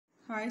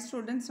Hi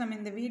students, நம்ம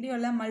இந்த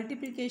வீடியோல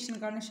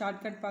மல்டிப்ளிகேஷனுக்கான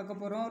ஷார்ட்கட் பார்க்க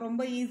போறோம்.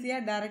 ரொம்ப ஈஸியா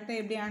டைரக்ட்டா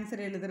எப்படி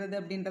ஆன்சர் எழுதுறது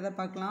அப்படின்றத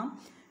பார்க்கலாம்.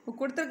 இப்போ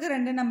கொடுத்திருக்க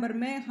ரெண்டு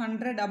நம்பருமே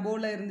 100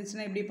 அபோவ்ல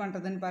இருந்துச்சுனா எப்படி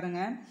பண்றதுன்னு பாருங்க.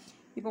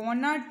 இப்போ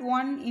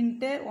 101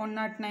 *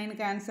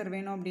 109க்கு ஆன்சர்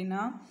வேணும்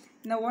அப்படினா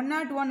இந்த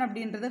 101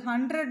 அப்படின்றது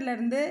 100ல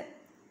இருந்து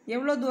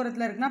எவ்வளவு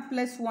தூரத்துல இருக்குனா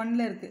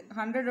 +1ல இருக்கு.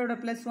 100ஓட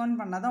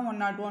 +1 பண்ணாதான்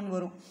 101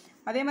 வரும்.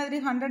 அதே மாதிரி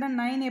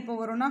 109 எப்போ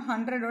வரும்னா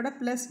 100ஓட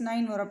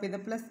 +9 வரும். அப்ப இத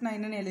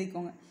 +9ன்னு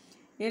எழுதிக்கோங்க.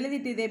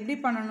 எழுதிட்டு இது எப்படி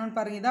பண்ணணும்னு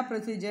பாருங்க. இதான்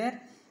ப்ரொசீஜர்.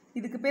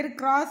 இதுக்கு பேர்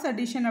கிராஸ்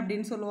அடிஷன்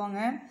அப்படின்னு சொல்லுவாங்க.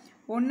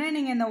 ஒன்று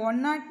நீங்கள் இந்த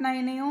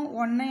 109ஐயும்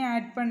 1ஐயும்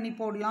ஆட் பண்ணி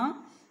போடலாம்,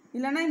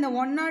 இல்லைனா இந்த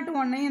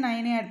 101ஐயும்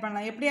 9ஐயும் ஆட்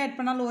பண்ணலாம். எப்படி ஆட்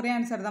பண்ணாலும் ஒரே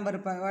ஆன்சர் தான்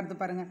வருது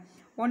பாருங்கள்.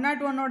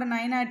 101ஓட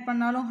 9 ஆட்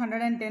பண்ணாலும்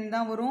 110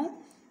 தான் வரும்.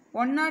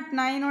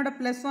 109ஓட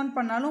 +1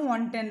 பண்ணாலும்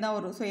 110 தான்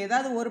வரும். ஸோ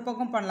ஏதாவது ஒரு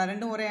பக்கம் பண்ணலாம்,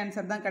 ரெண்டும் ஒரே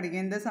ஆன்சர் தான்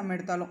கிடைக்கும் எந்த சம்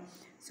எடுத்தாலும்.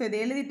 ஸோ இதை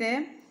எழுதிட்டு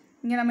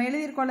இங்கே நம்ம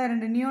எழுதியிருக்கோம்ல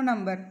ரெண்டு நியூ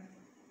நம்பர்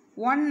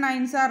 1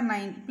 9s are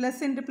 9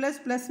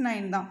 ++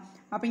 9 தான்.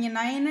 அப்போ இங்கே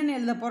 9ன்னு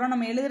எழுத போகிறோம்.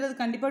 நம்ம எழுதுறது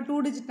கண்டிப்பாக 2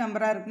 டிஜிட்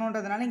நம்பராக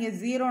இருக்கணுன்றதுனால இங்கே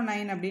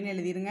 09 அப்படின்னு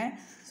எழுதிருங்க.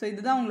 ஸோ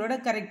இதுதான் உங்களோட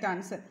கரெக்ட்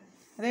ஆன்சர்.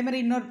 அதே மாதிரி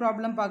இன்னொரு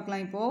ப்ராப்ளம்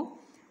பார்க்கலாம். இப்போது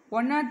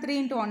 103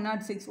 *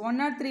 106.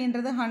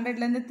 103ன்றது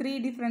 100லேருந்து 3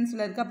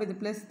 டிஃப்ரென்ஸில் இருக்குது. அப்போ இது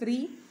 +3.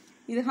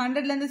 இது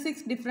 100லேருந்து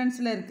 6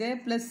 டிஃப்ரென்ஸில் இருக்குது,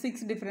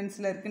 +6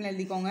 டிஃப்ரென்ஸில் இருக்குதுன்னு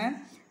எழுதிக்கோங்க.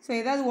 ஸோ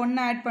ஏதாவது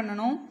ஒன்று ஆட்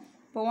பண்ணணும்.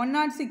 இப்போ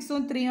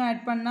 106ம் 3யும்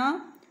ஆட் பண்ணால்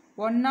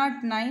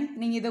 109.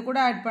 நீங்கள் இதை கூட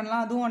ஆட்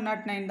பண்ணலாம், அதுவும்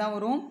 109 தான்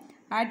வரும்.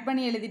 ஆட்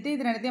பண்ணி எழுதிட்டு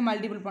இது ரெண்டுத்தையும்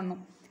மல்டிபிள் பண்ணும்.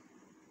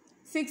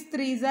 6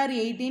 3s are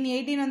 18.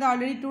 18 வந்து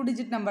ஆல்ரெடி 2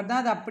 டிஜிட் நம்பர்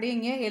தான், அது அப்படியே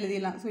இங்கே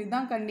எழுதிடலாம். ஸோ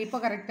இதுதான்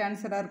கண்டிப்பாக கரெக்ட்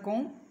ஆன்சராக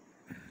இருக்கும்.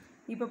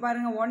 இப்போ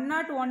பாருங்கள்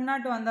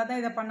 101 வந்தால்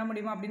தான் இதை பண்ண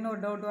முடியுமா அப்படின்னு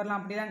ஒரு டவுட் வரலாம்.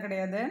 அப்படிலாம்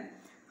கிடையாது.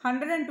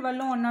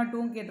 112ம்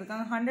 102ம்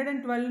கேட்டிருக்காங்க.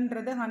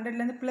 112ன்றது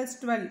 100லேருந்து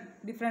 +12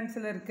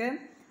 டிஃப்ரென்ஸில் இருக்குது.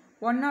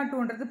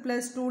 102ன்றது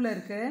 +2ல்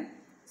இருக்குது.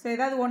 ஸோ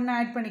ஏதாவது ஒன்று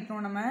ஆட்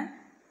பண்ணிக்கணும் நம்ம.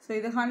 ஸோ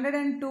இது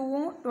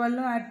 102ம்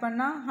 12ம் ஆட்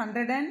பண்ணால்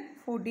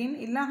 114,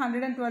 இல்லை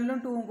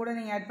 112ம் 2ம் கூட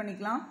நீங்கள் ஆட்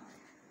பண்ணிக்கலாம்.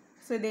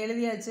 ஸோ இதை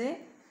எழுதியாச்சு.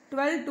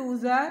 12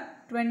 2s are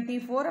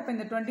 24. அப்போ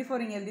இந்த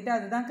 24 இங்கே எழுதிட்டு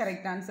அதுதான்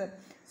கரெக்ட் ஆன்சர்.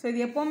 ஸோ இது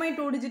எப்போவுமே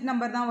 2 டிஜிட்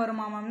நம்பர் தான்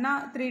வருமா மேம்னா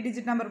 3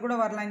 டிஜிட் நம்பர் கூட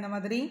வரலாம் இந்த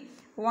மாதிரி.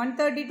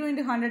 132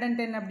 *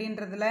 110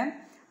 அப்படின்றதுல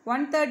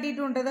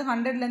 132ன்றது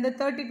 100லேருந்து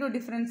 32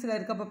 டிஃப்ரென்ஸில்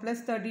இருக்குது. அப்போ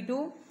 +32.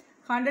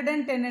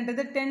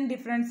 110ன்றது 10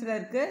 டிஃப்ரென்ஸில்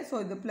இருக்குது. ஸோ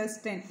இது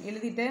 +10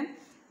 எழுதிட்டு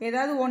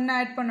ஏதாவது ஒன்று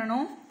ஆட்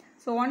பண்ணணும்.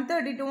 ஸோ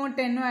 132ம்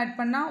 10ம் ஆட்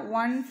பண்ணால்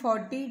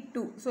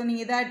 142. ஸோ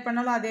நீங்கள் இதை ஆட்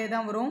பண்ணாலும் அதே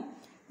தான் வரும்.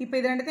 இப்போ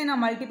இது ரெண்டுத்தையும்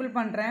நான் மல்டிபிள்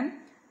பண்ணுறேன்.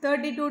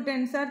 32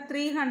 10s are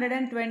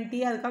 320.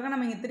 அதுக்காக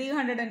நம்ம இங்கே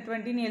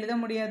 320ன்னு எழுத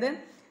முடியாது.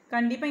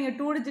 கண்டிப்பாக இங்கே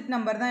 2 டிஜிட்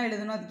நம்பர் தான்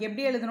எழுதணும். அதுக்கு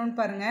எப்படி எழுதணும்னு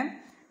பாருங்கள்.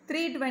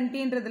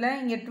 320ன்றதுல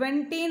இங்கே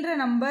 20ன்ற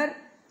நம்பர்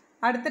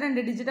அடுத்த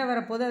 2 டிஜிட்டாக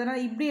வரப்போகுது,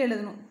 அதனால் இப்படி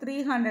எழுதணும்.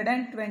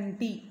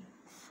 320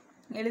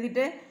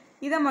 எழுதிட்டு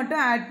இதை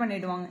மட்டும் ஆட்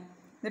பண்ணிவிடுவாங்க.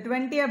 இந்த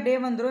 20 அப்படியே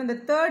வந்துடும். இந்த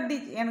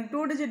எனக்கு 2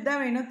 டிஜிட் தான்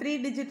வேணும், 3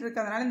 டிஜிட்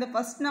இருக்கிறதுனால இந்த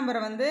ஃபஸ்ட் நம்பரை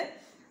வந்து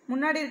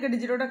முன்னாடி இருக்க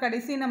டிஜிட்டோட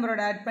கடைசி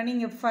நம்பரோட ஆட் பண்ணி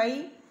இங்கே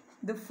 5,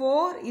 இது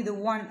 4, இது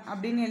 1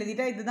 அப்படின்னு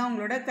எழுதிட்டா இதுதான்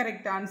உங்களோட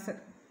கரெக்ட் ஆன்சர்.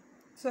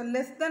 ஸோ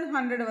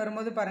 <100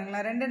 வரும்போது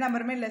பாருங்களேன், ரெண்டு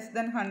நம்பருமே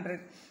 <100.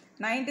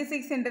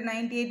 96 *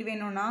 98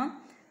 வேணும்னா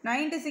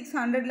 96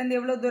 100லேருந்து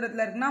எவ்வளோ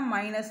தூரத்தில் இருக்குன்னா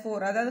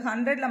 -4. அதாவது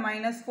 100ல்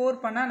 -4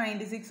 பண்ணால்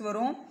 96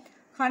 வரும்.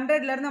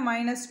 100லேருந்து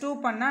 -2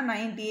 பண்ணால்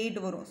 98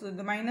 வரும். ஸோ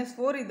இது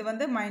 -4, இது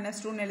வந்து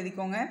 -2ன்னு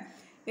எழுதிக்கோங்க.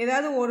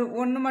 ஏதாவது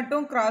ஒன்று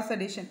மட்டும் கிராஸ்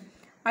அடிஷன்.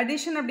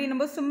 அடிஷன்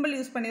அப்படின்னும்போது சிம்பிள்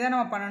யூஸ் பண்ணி தான்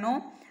நம்ம பண்ணணும்.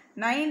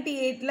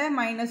 98ல்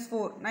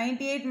 -4,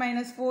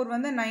 98 - 4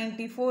 வந்து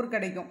 94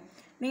 கிடைக்கும்.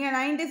 நீங்கள்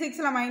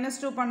 96ல்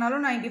 -2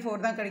 பண்ணாலும் 94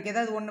 தான் கிடைக்கும்.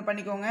 ஏதாவது ஒன்று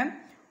பண்ணிக்கோங்க.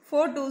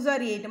 4 2s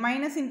are 8.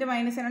 Minus into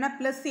minus என்னன்னா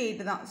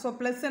 +8 தான். ஸோ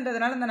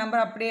ப்ளஸ்ன்றதுனால இந்த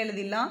நம்பர் அப்படியே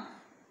எழுதிடலாம்.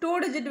 2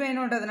 டிஜிட்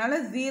வேணுன்றதுனால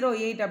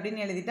 08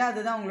 அப்படின்னு எழுதிட்டா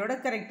அதுதான் உங்களோட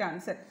கரெக்ட்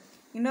ஆன்சர்.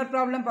 இன்னொரு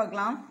ப்ராப்ளம்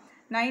பார்க்கலாம்.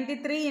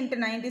 93 *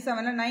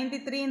 97.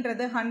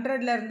 93ன்றது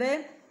 100லேருந்து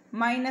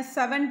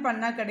 -7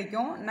 பண்ணால்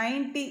கிடைக்கும்.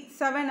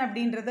 97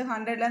 அப்படின்றது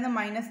 100லேருந்து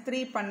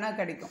 -3 பண்ணால்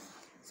கிடைக்கும்.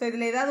 ஸோ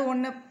இதில் ஏதாவது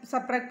ஒன்று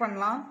சப்ராக்ட்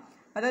பண்ணலாம்.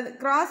 அதாவது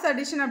கிராஸ்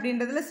அடிஷன்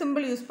அப்படின்றதுல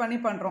சிம்பிள் யூஸ் பண்ணி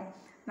பண்ணுறோம்.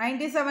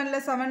 97ல்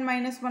 7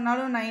 மைனஸ்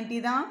பண்ணாலும் 90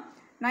 தான்.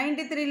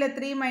 93ல்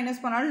 3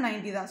 மைனஸ் பண்ணாலும்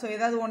 90 தான். ஸோ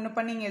ஏதாவது ஒன்று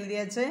பண்ணி இங்கே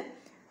எழுதியாச்சு.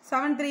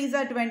 7 3s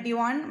are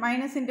 21.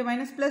 Minus into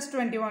minus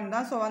 +21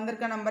 தான். ஸோ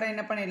வந்திருக்க நம்பரை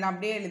என்ன பண்ணிடலாம்,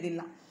 அப்படியே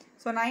எழுதிடலாம்.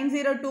 ஸோ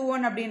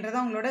 9021 அப்படின்றத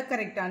உங்களோட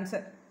கரெக்ட்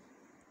ஆன்சர்.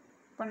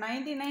 இப்போ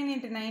 99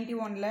 *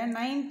 91ல்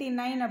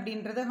 99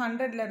 அப்படின்றது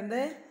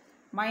 100லேருந்து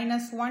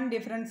 -1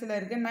 டிஃப்ரென்ஸில்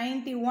இருக்குது.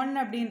 91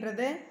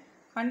 அப்படின்றது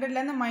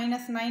 100லேருந்து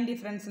 -9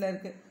 டிஃப்ரென்ஸில்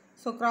இருக்குது.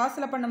 ஸோ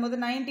கிராஸில் பண்ணும்போது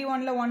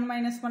 91ல் 1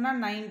 மைனஸ்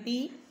பண்ணால் 90,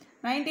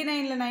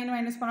 99ல் 9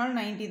 மைனஸ் பண்ணாலும்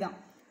 90 தான்.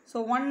 So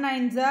 1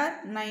 9s are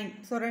 9.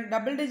 So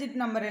double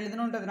digit number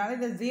எழுதணுன்றதுனால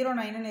இதை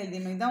 09ன்னு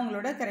எழுதிடணும். இதுதான்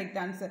உங்களோட கரெக்ட்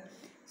ஆன்சர்.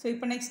 ஸோ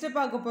இப்போ நெக்ஸ்ட்டு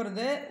பார்க்க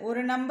போகிறது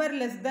ஒரு நம்பர்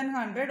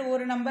 <100,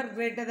 ஒரு நம்பர்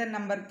greater than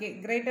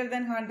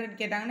 100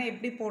 கேட்டாங்கன்னா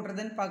எப்படி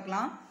போடுறதுன்னு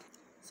பார்க்கலாம்.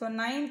 ஸோ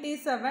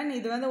 97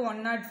 இது வந்து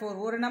 104.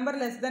 ஒரு நம்பர்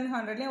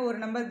 <100லையும் ஒரு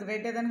நம்பர்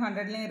greater than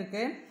 100லையும்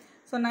இருக்குது.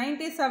 ஸோ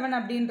 97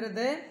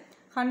 அப்படின்றது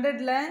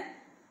 100ல்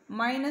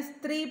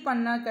 -3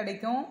 பண்ணால்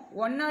கிடைக்கும்.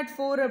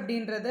 104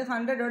 அப்படின்றது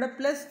 100ஓட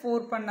 +4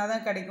 பண்ணால்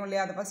தான் கிடைக்கும்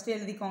இல்லையா? அதை ஃபஸ்ட்டு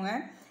எழுதிக்கோங்க.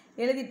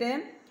 எழுதிட்டு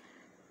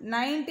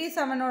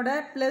 97ஓட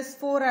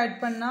 +4 ஆட்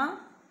பண்ணால்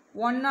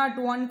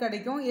 101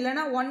 கிடைக்கும்.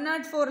 இல்லைனா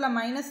 104ல்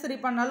 -3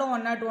 பண்ணாலும்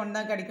 101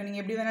 தான் கிடைக்கும்.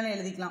 நீங்கள் எப்படி வேணாலும்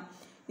எழுதிக்கலாம்.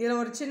 இதில்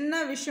ஒரு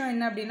சின்ன விஷயம்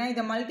என்ன அப்படின்னா,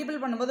 இதை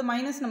மல்டிபிள் பண்ணும்போது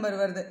மைனஸ் நம்பர்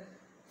வருது.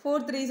 4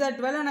 3s are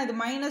 12. ஆனால் இது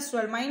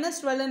 -12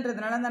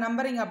 -12ன்றதுனால அந்த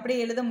நம்பர் இங்கே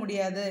அப்படியே எழுத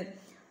முடியாது.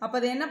 அப்போ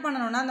அது என்ன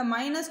பண்ணணும்னா, அந்த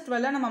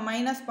 -12 நம்ம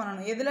மைனஸ்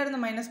பண்ணணும். எதுலேருந்து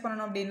மைனஸ்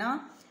பண்ணணும் அப்படின்னா,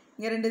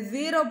 இங்கே 2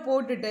 0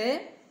 போட்டுட்டு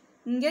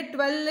இங்கே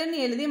 12ன்னு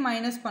எழுதி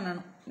மைனஸ்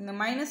பண்ணணும். இந்த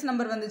மைனஸ்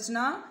நம்பர்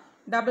வந்துச்சுன்னா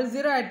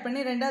 00 ஆட் பண்ணி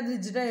 2வது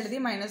டிஜிட்டாக எழுதி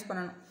மைனஸ்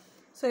பண்ணணும்.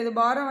 ஸோ இது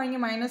பாரம் வாங்கி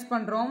மைனஸ்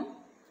பண்ணுறோம்.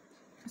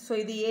 ஸோ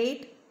இது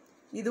 8,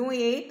 இதுவும்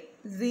 8,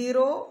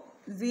 0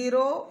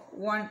 0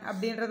 1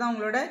 அப்படின்றது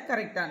உங்களோட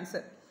கரெக்ட்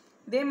ஆன்சர்.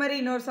 இதே மாதிரி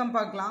இன்னொரு சம்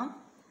பார்க்கலாம்.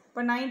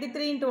 இப்போ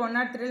 93 ×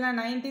 103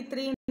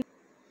 93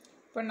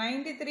 இப்போ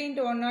 93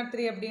 ×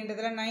 103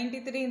 அப்படின்றதுல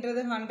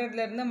 93ன்றது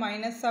 100லேருந்து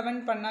 -7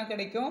 பண்ணால்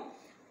கிடைக்கும்.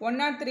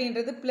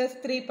 103ன்றது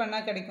 +3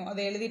 பண்ணால் கிடைக்கும்.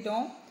 அதை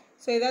எழுதிட்டோம்.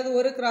 ஸோ ஏதாவது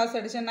ஒரு கிராஸ்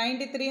அடித்தா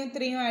 93யும்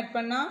 3யும் ஆட்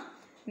பண்ணால்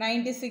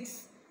 96.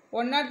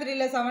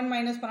 103ல் 7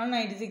 மைனஸ் பண்ணாலும்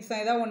 96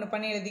 தான். ஏதாவது ஒன்று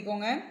பண்ணி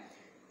எழுதிக்கோங்க.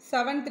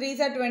 7 3s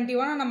are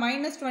 21. ஆனால்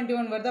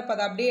 -21 வருது. அப்போ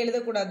அதை அப்படியே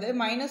எழுதக்கூடாது.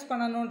 மைனஸ்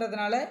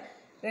பண்ணணுன்றதுனால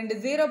 2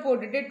 0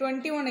 போட்டுட்டு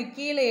 21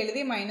 கீழே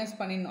எழுதி மைனஸ்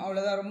பண்ணிடணும்.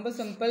 அவ்வளோதான், ரொம்ப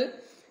சிம்பிள்.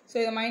 ஸோ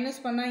இதை மைனஸ்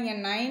பண்ணால் இங்கே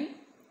 9,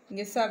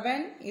 இங்கே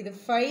 7, இது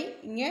 5,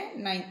 இங்கே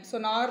 9. ஸோ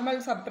நார்மல்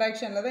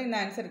சப்ட்ராக்ஷனில் தான் இந்த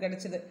ஆன்சர்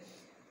கிடச்சிது.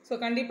 ஸோ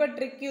கண்டிப்பாக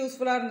ட்ரிக்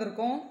யூஸ்ஃபுல்லாக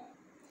இருந்திருக்கும்.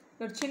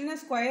 ஒரு சின்ன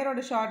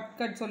ஸ்கொயரோட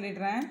ஷார்ட்கட்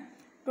சொல்லிடுறேன்.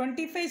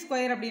 25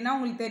 ஸ்கொயர் அப்படின்னா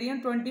உங்களுக்கு தெரியும்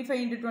 25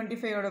 ×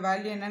 25ஓட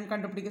வேல்யூ என்னன்னு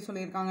கண்டுபிடிக்க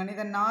சொல்லியிருக்காங்கன்னு.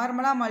 இதை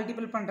நார்மலாக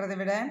மல்டிபிள் பண்ணுறதை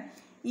விட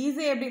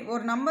ஈஸியாக எப்படி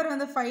ஒரு நம்பர்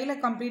வந்து 5ல்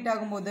கம்ப்ளீட்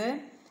ஆகும்போது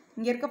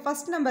இங்கே இருக்க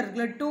ஃபஸ்ட் நம்பர்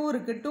இருக்குல்ல 2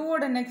 இருக்குது.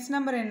 2ஓட நெக்ஸ்ட்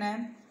நம்பர் என்ன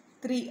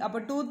 3. அப்போ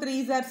 2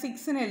 3s are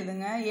 6ன்னு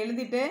எழுதுங்க.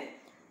 எழுதிட்டு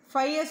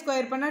 5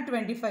 ஸ்கொயர் பண்ணால்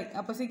 25.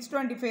 அப்போ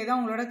 625 தான்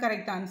உங்களோட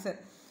கரெக்ட் ஆன்சர்.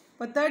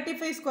 இப்போ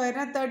 35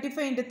 ஸ்கொயர்னால்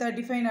 35 ×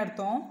 35ன்னு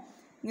அர்த்தம்.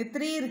 இங்கே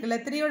 3 இருக்குல்ல,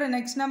 3ஓட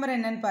நெக்ஸ்ட் நம்பர்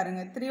என்னன்னு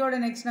பாருங்கள். 3ஓட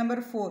நெக்ஸ்ட்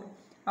நம்பர் 4.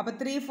 அப்போ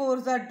 3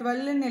 4s are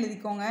 12ன்னு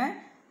எழுதிக்கோங்க.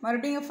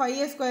 மறுபடியும் இங்கே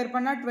 5 ஸ்கொயர்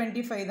பண்ணால்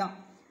 25 தான்.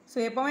 ஸோ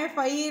எப்போவுமே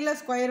 5ல்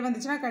ஸ்கொயர்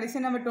வந்துச்சுன்னா கடைசி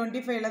நம்பர்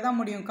 25ல் தான்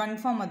முடியும்,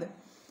 கன்ஃபார்ம் அது.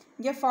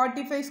 இங்கே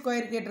 45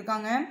 ஸ்கொயர்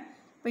கேட்டிருக்காங்க.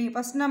 இப்போ இங்கே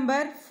ஃபஸ்ட்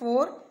நம்பர்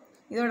 4,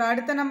 இதோட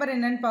அடுத்த நம்பர்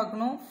என்னன்னு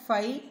பார்க்கணும்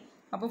 5.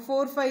 அப்போ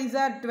 4 5s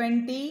are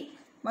 20.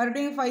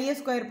 மறுபடியும் 5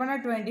 ஸ்கொயர்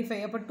பண்ணால்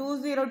 25. அப்போ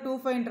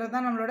 2025ன்றது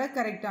தான் நம்மளோட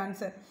கரெக்ட்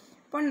ஆன்சர்.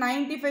 இப்போ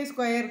 95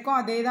 ஸ்கொயருக்கும்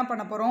அதே தான்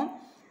பண்ண போகிறோம்.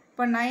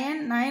 இப்போ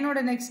 9ஓட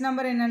நெக்ஸ்ட்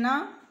நம்பர் என்னென்னா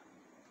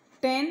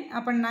 10.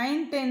 அப்போ 9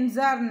 10s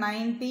are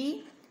 90.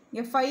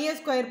 இங்கே 5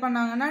 ஸ்கொயர்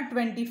பண்ணாங்கன்னா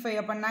 25.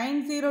 அப்போ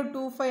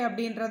 9025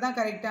 அப்படின்றது தான்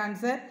கரெக்ட்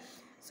ஆன்சர்.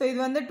 ஸோ இது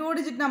வந்து 2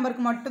 டிஜிட்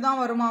நம்பருக்கு மட்டும் தான்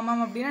வருமா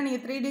மேம் அப்படின்னா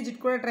நீங்கள் 3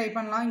 டிஜிட் கூட ட்ரை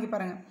பண்ணலாம். இங்கே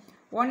பாருங்கள்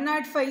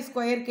 105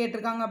 ஸ்கொயர்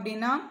கேட்டிருக்காங்க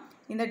அப்படின்னா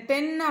இந்த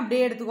 10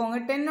 அப்படியே எடுத்துக்கோங்க.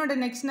 10ஓட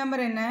நெக்ஸ்ட்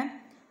நம்பர் என்ன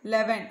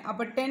 11.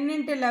 அப்போ 10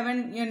 ×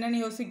 11 என்னன்னு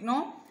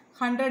யோசிக்கணும்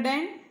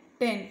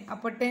 110.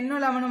 அப்போ 10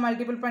 11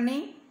 மல்டிபிள் பண்ணி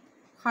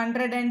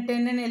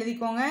 110ன்னு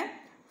எழுதிக்கோங்க.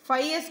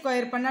 5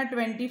 ஸ்கொயர் பண்ணால்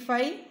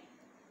 25.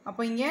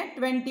 அப்போ இங்கே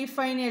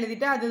 25ன்னு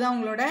எழுதிட்டு அதுதான்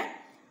உங்களோட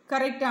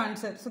கரெக்ட்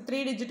ஆன்சர். ஸோ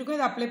 3 டிஜிட்டுக்கும்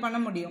இதை அப்ளை பண்ண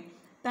முடியும்.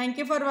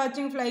 தேங்க்யூ ஃபார்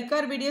வாட்சிங். Like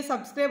our video,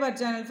 subscribe our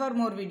channel for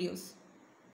more videos.